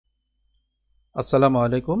আসসালামু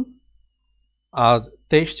আলাইকুম। আজ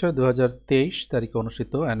 23/6/2023 তারিখে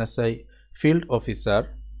অনুষ্ঠিত NSI field officer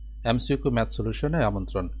MCQ Math Solution এ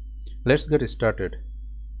আমন্ত্রণ। Let's get started.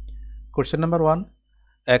 Question number 1,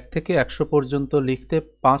 1 থেকে 100 পর্যন্ত লিখতে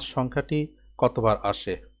 5 সংখ্যাটি কতবার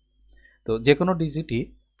আসে? তো যে কোনো ডিজিটই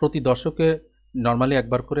প্রতি দশকে নর্মালি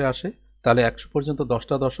একবার করে আসে, তাহলে 100 পর্যন্ত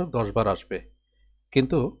 10টা দশক 10 বার আসবে।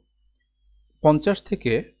 কিন্তু 50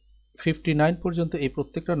 থেকে 59 পর্যন্ত এই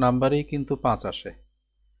প্রত্যেকটা নাম্বারেই কিন্তু 5 আসে।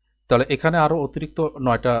 তাহলে এখানে আরও অতিরিক্ত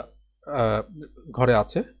 9টা ঘরে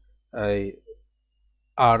আছে। এই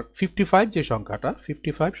আর 55 যে সংখ্যাটা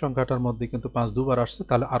 55 সংখ্যাটার মধ্যে কিন্তু 5 দুবার আসছে,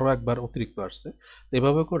 তাহলে আরও একবার অতিরিক্ত আসছে।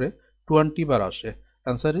 এভাবে করে 20 বার আসে।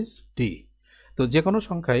 Answer is D. তো যে কোনো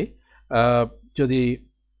সংখ্যাই যদি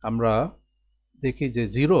আমরা দেখি যে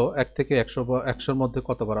 0 1 থেকে 100 মধ্যে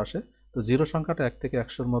কতবার আসে, তো 0 সংখ্যাটা 1 থেকে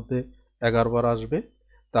 100 মধ্যে 11 বার আসবে।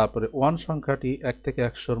 তারপরে 1 সংখ্যাটি 1 থেকে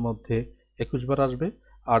 100 মধ্যে 21 বার আসবে।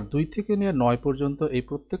 আর 2 থেকে নিয়ে 9 পর্যন্ত এই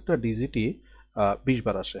প্রত্যেকটা ডিজিটই 20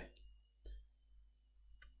 বার আসে।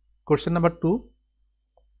 কোশ্চেন নাম্বার 2,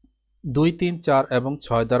 2, 3, 4 এবং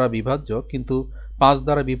 6 দ্বারা বিভাজ্য কিন্তু 5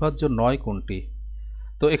 দ্বারা বিভাজ্য নয় কোনটি?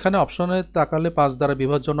 তো এখানে অপশনে তাকালে 5 দ্বারা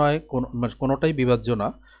বিভাজ্য নয়, কোনোটাই বিভাজ্য না।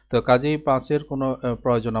 তো কাজেই 5-এর কোনো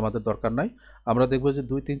প্রয়োজন আমাদের দরকার নাই। আমরা দেখব যে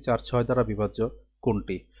 2, 3, 4, 6 দ্বারা বিভাজ্য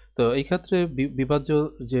কোনটি। তো এই ক্ষেত্রে বিভাজ্য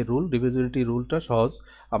যে রুল, ডিভিজিবিলিটি রুলটা সহজ।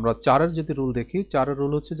 আমরা 4-এর যদি রুল দেখি, 4-এর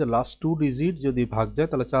রুল হচ্ছে যে লাস্ট 2 ডিজিট যদি ভাগ যায়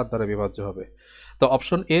তাহলে 4 দ্বারা বিভাজ্য হবে। তো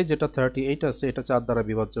অপশন এ যেটা 38 আছে এটা 4 দ্বারা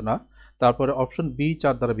বিভাজ্য না। তারপরে অপশন বি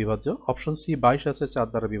 4 দ্বারা বিভাজ্য, অপশন সি 22 আছে 4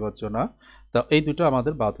 দ্বারা বিভাজ্য না। তো এই দুটো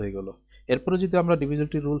আমাদের বাদ হয়ে গেল। এরপরে যদি আমরা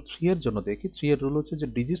ডিভিজিবিলিটি রুল 3 এর জন্য দেখি, 3 এর রুল হচ্ছে যে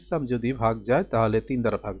ডিজিট সাম যদি ভাগ যায় তাহলে 3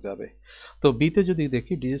 দ্বারা ভাগ যাবে। তো বিতে যদি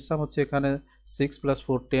দেখি, ডিজিট সাম হচ্ছে এখানে 6 +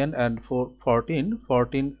 4 10 and 4 14,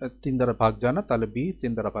 14 3 দ্বারা ভাগ যায় না, তাহলে বি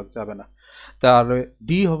 3 দ্বারা ভাগ যাবে না। তাহলে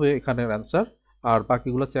ডি হবে এখানের অ্যান্সার, আর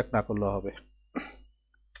বাকিগুলো চেক না করলেও হবে।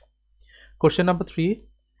 কোশ্চেন নাম্বার 3,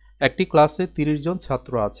 একটি ক্লাসে 30 জন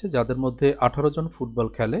ছাত্র আছে যাদের মধ্যে 18 জন ফুটবল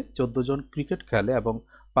খেলে, 14 জন ক্রিকেট খেলে এবং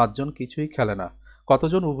 5 জন কিছুই খেলে না।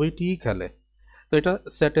 কতজন উভয়টিই খেলে? তো এটা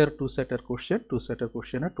সেটের 2 সেটের কোশ্চেন। 2 সেটের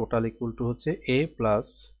কোশ্চেনে টোটাল ইকুয়াল টু হচ্ছে এ প্লাস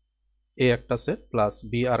এ একটা সেট প্লাস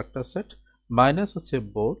বি আর একটা সেট, মাইনাস হচ্ছে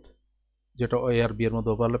বোথ যেটা এ আর বি এর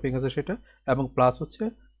মধ্যে ওভারল্যাপিং আছে সেটা, এবং প্লাস হচ্ছে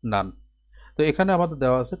নান। তো এখানে আমাদের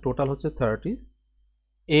দেওয়া আছে টোটাল হচ্ছে 30।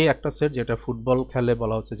 এ একটা সেট যেটা ফুটবল খেলে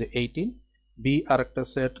বলা হচ্ছে যে 18, বি আর একটা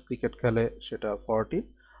সেট ক্রিকেট খেলে সেটা 14,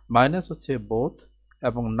 মাইনাস হচ্ছে বোথ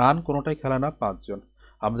এবং নান কোনোটাই খেলে না 5 জন।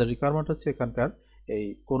 আমাদের রিকোয়ারমেন্ট হচ্ছে এখানকার এই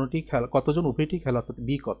কোনোটি খেলা কতজন উভয়টি খেলা, অর্থাৎ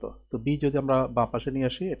বি কত। তো বি যদি আমরা বাম পাশে নিয়ে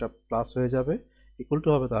আসি এটা প্লাস হয়ে যাবে, ইকুয়াল টু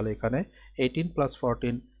হবে তাহলে এখানে 18 +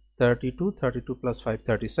 14 32, 32 + 5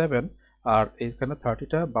 37, আর এখানে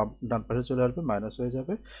 30টা বাম ডান পাশে চলে আসবে, মাইনাস হয়ে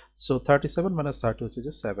যাবে। সো 37 - 30 হচ্ছে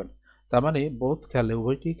যে 7। তার মানে বোথ খেলে,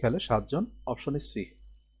 উভয়টি খেলে 7 জন। Option is C.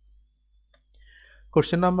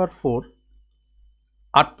 Question number 4,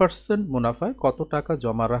 8% মুনাফায় কত টাকা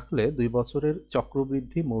জমা রাখলে 2 বছরের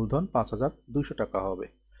চক্রবৃদ্ধি মূলধন 5,200 টাকা হবে?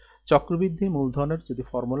 চক্রবৃদ্ধি মূলধনের যদি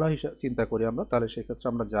ফর্মুলা হিসাবে চিন্তা করি আমরা, তাহলে সেক্ষেত্রে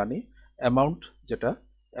আমরা জানি অ্যামাউন্ট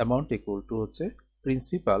অ্যামাউন্ট ইকুয়াল টু হচ্ছে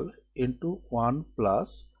principal into 1 plus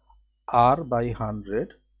r/100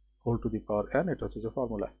 whole to the power n, এটা হচ্ছে যে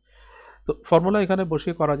ফর্মুলা। তো ফর্মুলা এখানে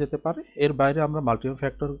বসিয়ে করা যেতে পারে, এর বাইরে আমরা মাল্টিপ্লাই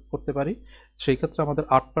ফ্যাক্টর করতে পারি। সেই ক্ষেত্রে আমাদের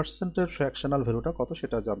 8%-এর ফ্র্যাকশনাল ভ্যালুটা কত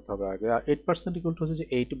সেটা জানতে হবে আগে। আর 8% ইকুয়াল টু হচ্ছে যে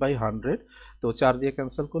 8/100, তো 4 দিয়ে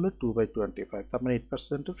ক্যান্সেল করলে 2/25, তার মানে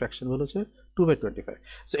 8%-এর ফ্র্যাকশন ভ্যালু হচ্ছে 2/25।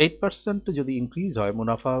 সো 8% যদি ইনক্রিজ হয়,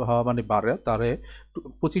 মুনাফা হওয়া মানে বাড়ে, তাহলে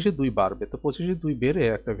 25-এ 2 বাড়বে। তো 25-এ 2 বেড়ে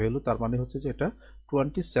একটা ভ্যালু, তার মানে হচ্ছে যে এটা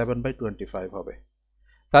 27/25 হবে।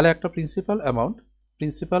 তাহলে একটা প্রিন্সিপাল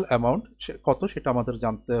অ্যামাউন্ট কত সেটা আমাদের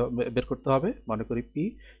বের করতে হবে। মনে করি পি,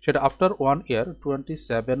 সেটা আফটার 1 ইয়ার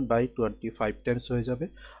 27/25 টাইমস হয়ে যাবে।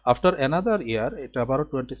 আফটার অ্যানাদার ইয়ার এটা আবারও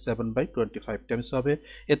 27/25 টাইমস হবে।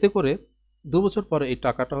 এতে করে 2 বছর পরে এই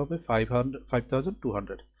টাকাটা হবে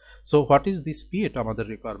 5,200। So what is this P? এটা আমাদের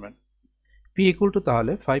রিকোয়ারমেন্ট। পি ইকুয়াল টু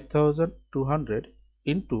তাহলে 5,200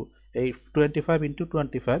 ইন্টু এই 25 ইন্টু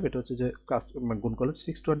 25, এটা হচ্ছে যে গুণ করলে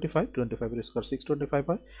 625, 25 এর স্কোয়ার 625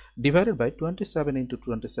 হয়, ডিভাইডেড বাই 27 ইন্টু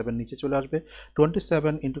 27 নিচে চলে আসবে,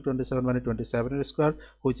 27 ইন্টু 27 মানে 27 এর স্কোয়ার,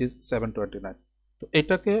 হুইচ ইজ 729। তো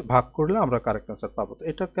এটাকে ভাগ করলে আমরা কারেক্ট অ্যান্সার পাবো। তো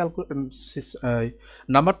এটা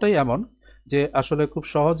নাম্বারটাই এমন যে আসলে খুব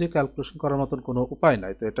সহজে ক্যালকুলেশন করার মতন কোনো উপায়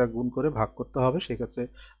নাই। তো এটা গুণ করে ভাগ করতে হবে, সেক্ষেত্রে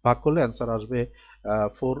ভাগ করলে অ্যান্সার আসবে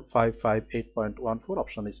 4558.14।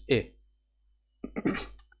 Option is a.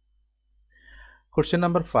 Question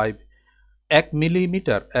number 5, 1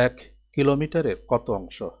 millimetre 1 কিলোমিটারের কত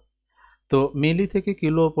অংশ? তো মিলি থেকে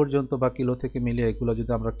কিলো পর্যন্ত বা কিলো থেকে মিলি এগুলো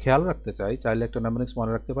যদি আমরা খেয়াল রাখতে চাই, চাইলে একটা নাম্বারিক্স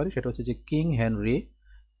মনে রাখতে পারি, সেটা হচ্ছে যে king Henry,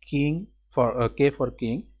 king for K for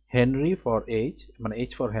king, Henry for H মানে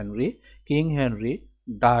H for Henry, king Henry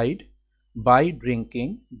died by drinking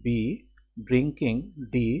B, drinking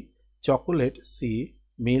D, chocolate C,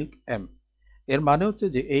 milk M. এর মানে হচ্ছে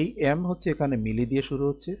যে এই এম হচ্ছে এখানে মিলি দিয়ে শুরু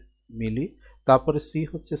হচ্ছে, মিলি, তারপরে সি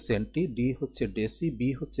হচ্ছে সেন্টি, ডি হচ্ছে ডেসি, বি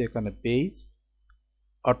হচ্ছে এখানে বেইজ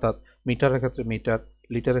অর্থাৎ মিটারের ক্ষেত্রে মিটার,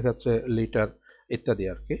 লিটারের ক্ষেত্রে লিটার ইত্যাদি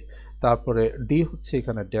আর কি। তারপরে ডি হচ্ছে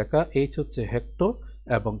এখানে ডেকা, এইচ হচ্ছে হেক্টো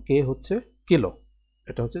এবং কে হচ্ছে কিলো,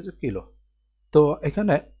 এটা হচ্ছে যে কিলো। তো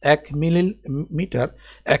এখানে 1 মিলিমিটার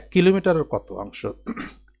 1 কিলোমিটারের কত অংশ,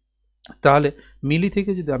 তাহলে মিলি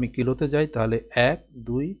থেকে যদি আমি কিলোতে যাই তাহলে 1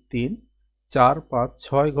 2 3 4 5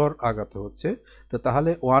 6 ঘর আগাতে হচ্ছে। তো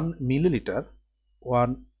তাহলে 1 millilitre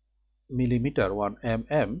 1 millimetre 1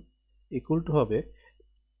 mm equal to হবে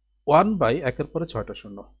 1 বাই 1 পরে 6টা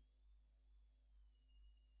শূন্য,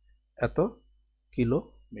 এত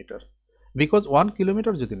কিলোমিটার। বিকজ 1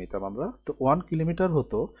 কিলোমিটার যদি নিতাম আমরা, তো 1 কিলোমিটার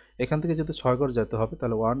হতো, এখান থেকে যদি 6 ঘর যেতে হবে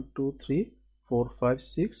তাহলে 1 2 3 4 5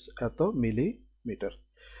 6 এত মিলিমিটার।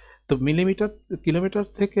 তো মিলিমিটার, কিলোমিটার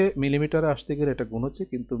থেকে মিলিমিটারে আসতে গেলে এটা গুণ হচ্ছে,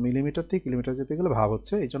 কিন্তু মিলিমিটার থেকে কিলোমিটার যেতে গেলে ভাগ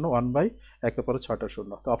হচ্ছে, এই জন্য 1 বাই 1 পরে 6টা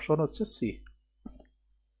শূন্য। তো অপশন হচ্ছে সি।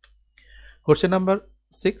 কোশ্চেন নাম্বার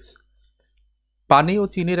 6, পানি ও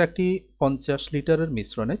চিনির একটি 50 লিটারের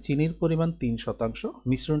মিশ্রণে চিনির পরিমাণ 3%,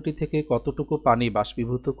 মিশ্রণটি থেকে কতটুকু পানি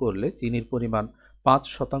বাষ্পীভূত করলে চিনির পরিমাণ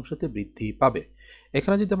 5%তে বৃদ্ধি পাবে।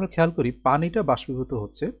 এখানে যদি আমরা খেয়াল করি, পানিটা বাষ্পীভূত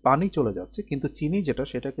হচ্ছে, পানি চলে যাচ্ছে, কিন্তু চিনি যেটা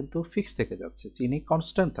সেটা কিন্তু ফিক্স থেকে যাচ্ছে, চিনি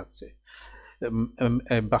কনস্ট্যান্ট থাকছে।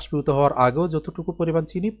 বাষ্পীভূত হওয়ার আগেও যতটুকু পরিমাণ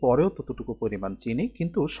চিনি, পরেও ততটুকু পরিমাণ চিনি,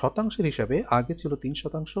 কিন্তু শতাংশের হিসাবে আগে ছিল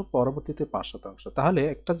 3%, পরবর্তীতে 5%। তাহলে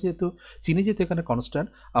একটা যেহেতু চিনি যেহেতু এখানে কনস্ট্যান্ট,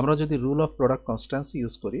 আমরা যদি রুল অফ প্রোডাক্ট কনস্ট্যান্সি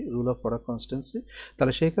ইউজ করি, রুল অফ প্রোডাক্ট কনস্ট্যান্সি,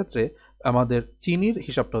 তাহলে সেই ক্ষেত্রে আমাদের চিনির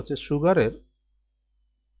হিসাবটা হচ্ছে সুগারের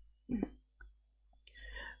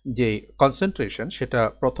যে কনসেন্ট্রেশন সেটা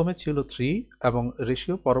প্রথমে ছিল 3 এবং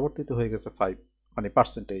রেশিও পরবর্তীতে হয়ে গেছে 5, মানে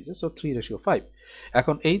পার্সেন্টেজে, সো 3:5।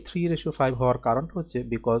 এখন এই 3:5 হওয়ার কারণ হচ্ছে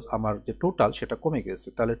বিকজ আমার যে টোটাল সেটা কমে গেছে,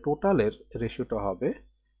 তাহলে টোটালের রেশিওটা হবে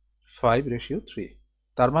 5:3।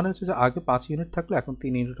 তার মানে হচ্ছে যে আগে 5 ইউনিট থাকলে এখন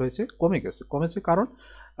 3 ইউনিট হয়েছে, কমেছে কারণ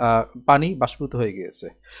পানি বাষ্পীভূত হয়ে গিয়েছে।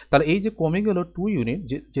 তাহলে এই যে কমে গেল 2 ইউনিট,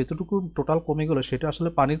 যেতটুকু টোটাল কমে গেল সেটা আসলে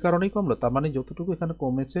পানির কারণেই কমলো, তার মানে যতটুকু এখানে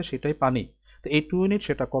কমেছে সেটাই পানি। তো এই 2 ইউনিট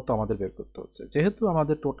সেটা কত আমাদের বের করতে হচ্ছে, যেহেতু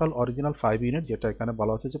আমাদের টোটাল অরিজিনাল 5 ইউনিট, যেটা এখানে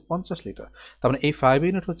বলা হচ্ছে যে 50 লিটার, তার মানে এই 5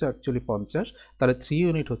 ইউনিট হচ্ছে অ্যাকচুয়ালি 50, তাহলে 3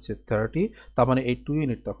 ইউনিট হচ্ছে 30, তার মানে এই 2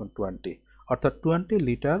 ইউনিট তখন 20, অর্থাৎ 20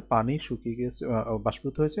 লিটার পানি শুকিয়ে গেছে,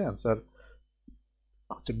 বাষ্পীভূত হয়েছে। অ্যান্সার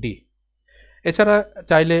হচ্ছে ডি। এছাড়া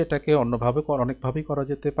চাইলে এটাকে অন্যভাবে অনেকভাবেই করা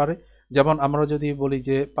যেতে পারে। যেমন আমরা যদি বলি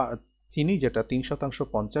যে চিনি যেটা 3%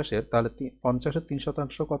 50-এর, তাহলে 50-এর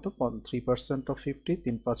 3% কত, 3% অফ 50,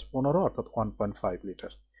 3 5 15, অর্থাৎ 1.5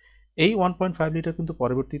 লিটার। এই 1.5 লিটার কিন্তু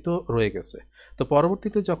পরবর্তীতেও রয়ে গেছে। তো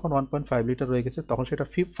পরবর্তীতে যখন 1.5 লিটার রয়ে গেছে তখন সেটা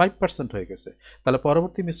 5% হয়ে গেছে, তাহলে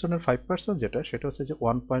পরবর্তী মিশ্রণের 5% যেটা সেটা হচ্ছে যে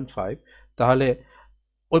 1.5। তাহলে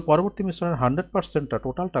ওই পরবর্তী মিশ্রণের 100%টা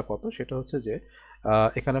টোটালটা কত, সেটা হচ্ছে যে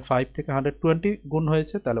এখানে 5 থেকে 120 গুণ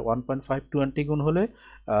হয়েছে, তাহলে 1.5 20 গুণ হলে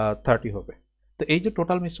 30 হবে। তো এই যে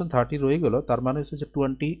টোটাল মিশ্রণ 30 রয়ে গেল, তার মানে হচ্ছে যে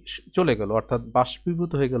 20 চলে গেল, অর্থাৎ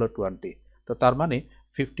বাষ্পীভূত হয়ে গেল 20। তো তার মানে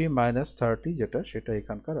 50 মাইনাস 30 যেটা সেটা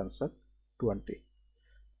এখানকার অ্যান্সার 20।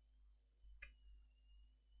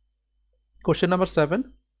 কোশ্চেন নাম্বার 7,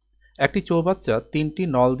 একটি চৌবাচ্চা 3টি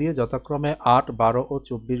নল দিয়ে যথাক্রমে 8, 12 ও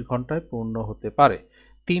 24 ঘন্টায় পূর্ণ হতে পারে।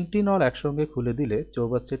 3টি নল একসঙ্গে খুলে দিলে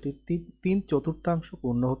চৌবাচ্চাটির 3/4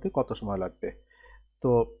 পূর্ণ হতে কত সময় লাগবে?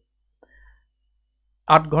 তো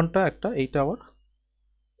 8 ঘন্টা একটা 8 আওয়ার,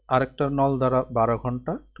 আরেকটা নল দ্বারা 12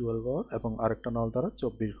 ঘন্টা 12 আওয়ার, এবং আরেকটা নল দ্বারা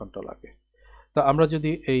 24 ঘন্টা লাগে। তো আমরা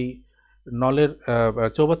যদি এই নলের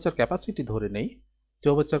চৌবাচ্চার ক্যাপাসিটি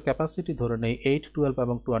ধরে নেই, 8, 12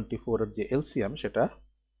 এবং 24 এর যে এলসিএম সেটা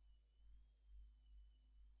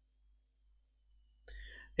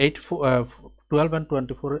 12 and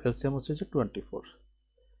 24 এর এলসিএম হচ্ছে যে 24।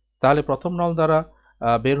 তাহলে প্রথম নল দ্বারা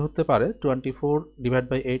বের হতে পারে 24 ডিভাইড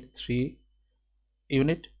বাই 8 3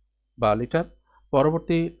 ইউনিট বা লিটার,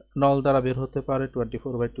 পরবর্তী নল দ্বারা বের হতে পারে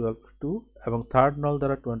 24/12 2, এবং থার্ড নল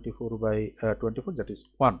দ্বারা 24/24 দ্যাট ইজ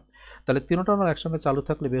 1। তাহলে তিনটা নল একসঙ্গে চালু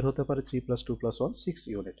থাকলে বের হতে পারে 3 + 2 + 1 6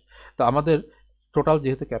 ইউনিট। তো আমাদের টোটাল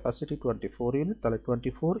যেহেতু ক্যাপাসিটি 24 ইউনিট, তাহলে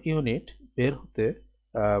 24 ইউনিট বের হতে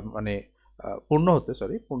মানে পূর্ণ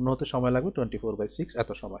হতে সময় লাগবে 24/6 এত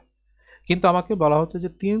সময়। কিন্তু আমাকে বলা হচ্ছে যে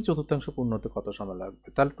 3/4 পূর্ণ হতে কত সময় লাগবে।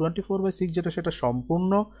 তাহলে 24/6 যেটা সেটা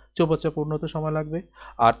সম্পূর্ণ চৌবাচ্চা পূর্ণ হতে সময় লাগবে,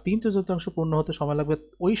 আর 3/4 পূর্ণ হতে সময় লাগবে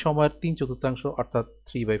ওই সময়ের 3/4 অর্থাৎ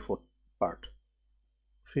 3/4 পার্ট,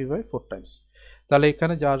 3/4 টাইমস। তাহলে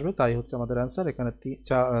এখানে যা আসবে তাই হচ্ছে আমাদের অ্যান্সার। এখানে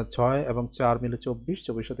 6 এবং 4 মিলে 24,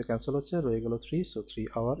 24 সাথে ক্যান্সেল হচ্ছে, রয়ে গেল 3, so 3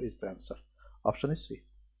 hour is the answer. Option is C.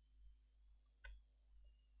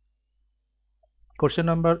 Question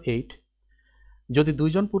number 8, যদি 2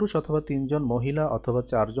 জন পুরুষ অথবা 3 জন মহিলা অথবা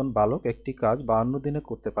 4 জন বালক একটি কাজ 52 দিনে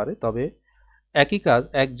করতে পারে, তবে একই কাজ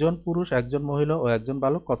একজন পুরুষ, একজন মহিলা ও একজন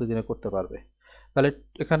বালক কত দিনে করতে পারবে? তাহলে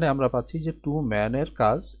এখানে আমরা পাচ্ছি যে 2 ম্যানের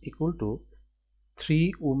কাজ ইকুয়াল টু 3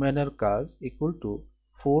 উমেনের কাজ ইকুয়াল টু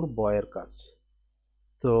 4 বয়ের কাজ।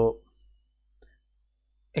 তো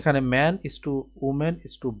এখানে man is two women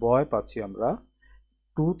is two বয় পাচ্ছি আমরা।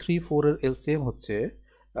 2, 3, 4 এর এলসিএম হচ্ছে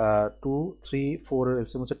 2, 3, 4 এর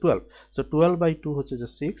এলসিএম হচ্ছে 12। সো 12/2 হচ্ছে যে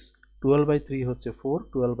 6, 12/3 হচ্ছে 4,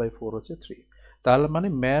 12/4 হচ্ছে 3। তাহলে মানে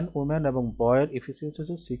ম্যান, উম্যান এবং বয়ের এফিসিয়েন্সি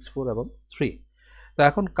হচ্ছে 6, 4 এবং 3। তো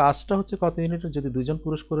এখন কাজটা হচ্ছে কত ইউনিটের? যদি 2 জন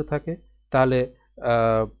পুরুষ করে থাকে তাহলে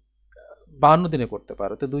 52 দিনে করতে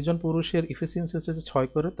পারে। তো 2 জন পুরুষের এফিসিয়েন্সি হচ্ছে 6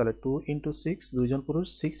 করে, তাহলে 2 × 6, 2 জন পুরুষ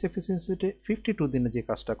 6 এফিসিয়েন্সিতে 52 দিনে যে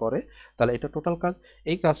কাজটা করে, তাহলে এটা টোটাল কাজ।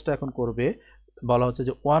 এই কাজটা এখন করবে, বলা হচ্ছে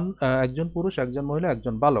যে একজন পুরুষ, একজন মহিলা,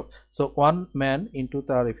 একজন বালক। সো 1 ম্যান ইন্টু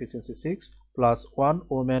তার efficiency 6 plus 1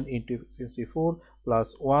 woman into efficiency 4 plus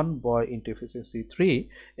 1 বয় ইন্টু এফিসিয়েন্সি 3।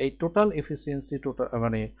 এই টোটাল এফিসিয়েন্সি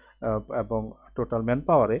মানে এবং টোটাল ম্যান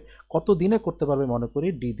পাওয়ারে কত দিনে করতে পারবে মনে করি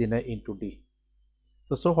ডি দিনে ইন্টু ডি।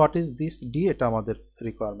 তো so what is this D? এটা আমাদের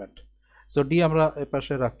রিকোয়ারমেন্ট। সো ডি আমরা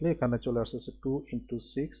এপাশে রাখলে এখানে চলে আসছে 2 ×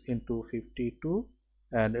 6 × 52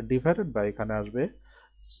 অ্যান্ড ডিভাইডেড বাই এখানে আসবে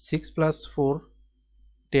 6 + 4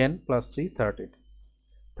 10 + 3 13।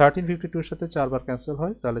 13 52 এর সাথে 4 বার ক্যান্সেল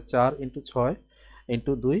হয়, তাহলে 4 × 6 ×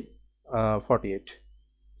 2 48।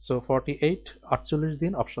 সো 48 48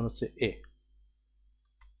 দিন, অপশন হচ্ছে এ।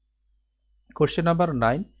 কোশ্চেন নাম্বার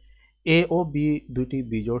 9, এ ও বি দুইটি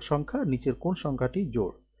বিজোড় সংখ্যা, নিচের কোন সংখ্যাটি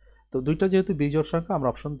জোড়? তো দুইটা যেহেতু বিজোড় সংখ্যা, আমরা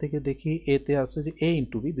অপশন থেকে দেখি এতে আছে যে এ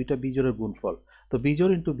ইন্টু বি, দুইটা বিজোড়ের গুণফল। তো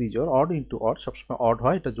বিজোড় ইন্টু বিজোড়, অড ইন্টু অড, সবসময় অড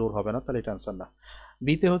হয়, এটা জোড় হবে না, তাহলে এটা অ্যান্সার না।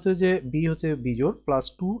 বিতে হচ্ছে যে বি হচ্ছে বিজোড় প্লাস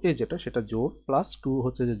 2a যেটা সেটা জোড় প্লাস 2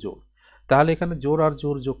 হচ্ছে যে জোড়। তাহলে এখানে জোড় আর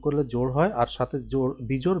জোড় যোগ করলে জোড় হয়, আর সাথে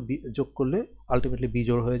বিজোড় যোগ করলে আলটিমেটলি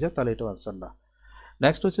বিজোড় হয়ে যায়, তাহলে এটা অ্যান্সার না।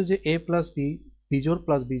 নেক্সট হচ্ছে যে এ প্লাস বি, বিজোড়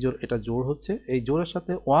প্লাস বিজোড়, এটা জোড় হচ্ছে, এই জোড়ের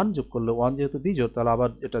সাথে 1 যোগ করলে 1 যেহেতু বিজোড়, তাহলে আবার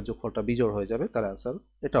এটা যোগফলটা বিজোড় হয়ে যাবে, তাহলে অ্যান্সার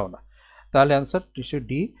এটাও না। তাহলে অ্যান্সার নিশ্চয়ই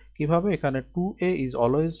ডি। কিভাবে? এখানে 2a ইজ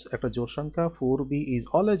অলওয়েজ একটা জোড় সংখ্যা, 4b ইজ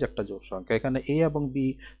অলওয়েজ একটা জোড় সংখ্যা। এখানে এ এবং বি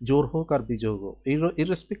জোড় হোক আর বিজোড় হোক,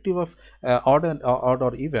 irrespective of odd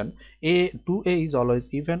or even, 2a is always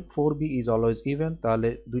even, 4b is always even, তাহলে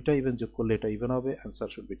দুইটা ইভেন যোগ করলে এটা ইভেন হবে, answer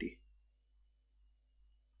should be D.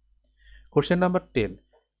 Question number 10,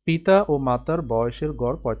 পিতা ও মাতার বয়সের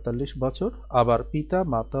গড় 45 বছর, আবার পিতা,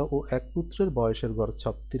 মাতা ও এক পুত্রের বয়সের গড়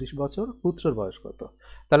 36 বছর, পুত্রের বয়স কত?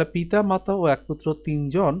 তাহলে পিতা, মাতা ও এক পুত্র 3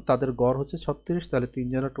 জন, তাদের গড় হচ্ছে 36, তাহলে 3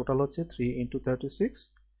 জনের টোটাল হচ্ছে 3 × 36।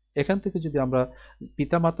 এখান থেকে যদি আমরা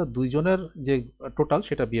পিতা মাতা 2 জনের যে টোটাল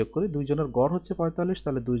সেটা বিয়োগ করি, 2 জনের গড় হচ্ছে 45,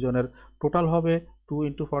 তাহলে 2 জনের টোটাল হবে 2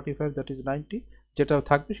 × 45, দ্যাট ইজ 90। যেটা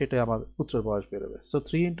থাকবে সেটাই আমার পুত্রের বয়স বেরোবে। সো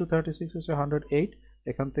 3 × 36 হচ্ছে 108,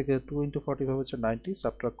 এখান থেকে 2 × 45 হচ্ছে 90,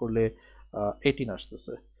 সাবট্রাক্ট করলে 18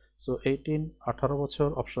 আসতেছে। সো 18 18 বছর,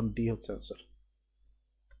 অপশন ডি হচ্ছে অ্যান্সার।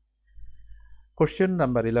 কোশ্চেন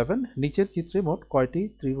নাম্বার 11, নিচের চিত্রে মোট কয়টি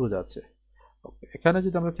ত্রিভুজ আছে? এখানে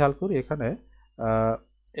যদি আমরা খেয়াল করি, এখানে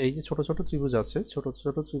এই যে ছোট ছোট ত্রিভুজ আছে, ছোট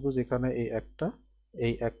ছোট ত্রিভুজ, এখানে এই একটা,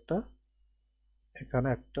 এই একটা, এখানে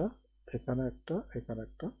একটা, এখানে একটা, এখানে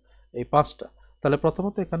একটা, এই 5টা। তাহলে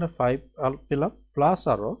প্রথমত এখানে 5 পেলাম, প্লাস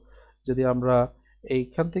আরও যদি আমরা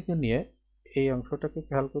এইখান থেকে নিয়ে এই অংশটাকে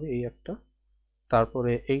খেয়াল করি, এই একটা,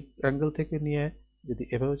 তারপরে এই অ্যাঙ্গেল থেকে নিয়ে যদি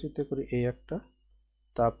এভাবে চিন্তা করি, এই একটা,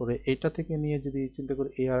 তারপরে এইটা থেকে নিয়ে যদি চিন্তা করি,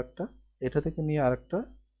 এই আরেকটা, এটা থেকে নিয়ে আরেকটা,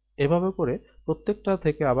 এভাবে করে প্রত্যেকটা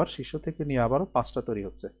থেকে আবার শীর্ষ থেকে নিয়ে আবারও 5টা তৈরি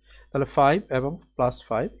হচ্ছে। তাহলে 5 এবং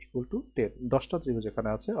 +5 = 10, 10টা ত্রিভুজ এখানে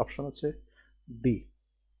আছে, অপশন হচ্ছে বি।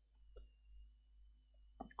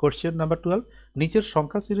 কোশ্চেন নাম্বার 12, নিচের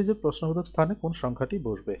সংখ্যা সিরিজের প্রশ্নবোধক স্থানে কোন সংখ্যাটি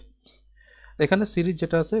বসবে? এখানে সিরিজ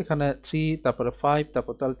যেটা আছে, এখানে 3, তারপরে 5,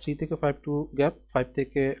 তারপর তাহলে 3 থেকে 5 2 গ্যাপ, 5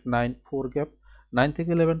 থেকে 9 4 গ্যাপ, 9 থেকে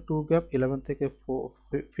 11 2 গ্যাপ, 11 থেকে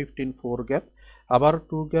 15 4 গ্যাপ, আবার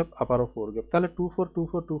 2 গ্যাপ, আবারও 4 গ্যাপ, তাহলে 2 4 2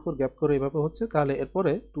 4 2 4 গ্যাপ করে এভাবে হচ্ছে। তাহলে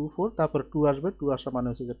এরপরে 2 4, তারপরে 2 আসবে, 2 আসা মানে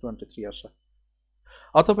হচ্ছে যে 23 আসা।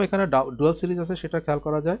 অথবা এখানে ডুয়াল সিরিজ আছে, সেটা খেয়াল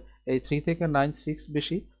করা যায়, এই 3 থেকে 9 6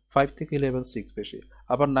 বেশি, 5 থেকে 11 6 বেশি,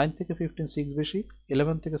 আবার 9 থেকে 15 6 বেশি,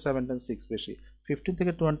 11 থেকে 17 6 বেশি, 15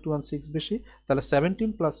 থেকে 21 6 বেশি, তাহলে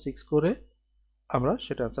 17 প্লাস 6 করে আমরা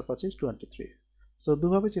সেটা অ্যান্সার পাচ্ছি 23। সো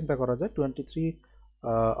দুভাবে চিন্তা করা যায়, 23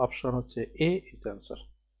 অপশন হচ্ছে এ ইজ দ্য অ্যান্সার।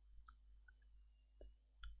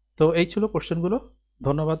 তো এই ছিল কোশ্চেনগুলো।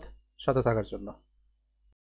 ধন্যবাদ সাথে থাকার জন্য।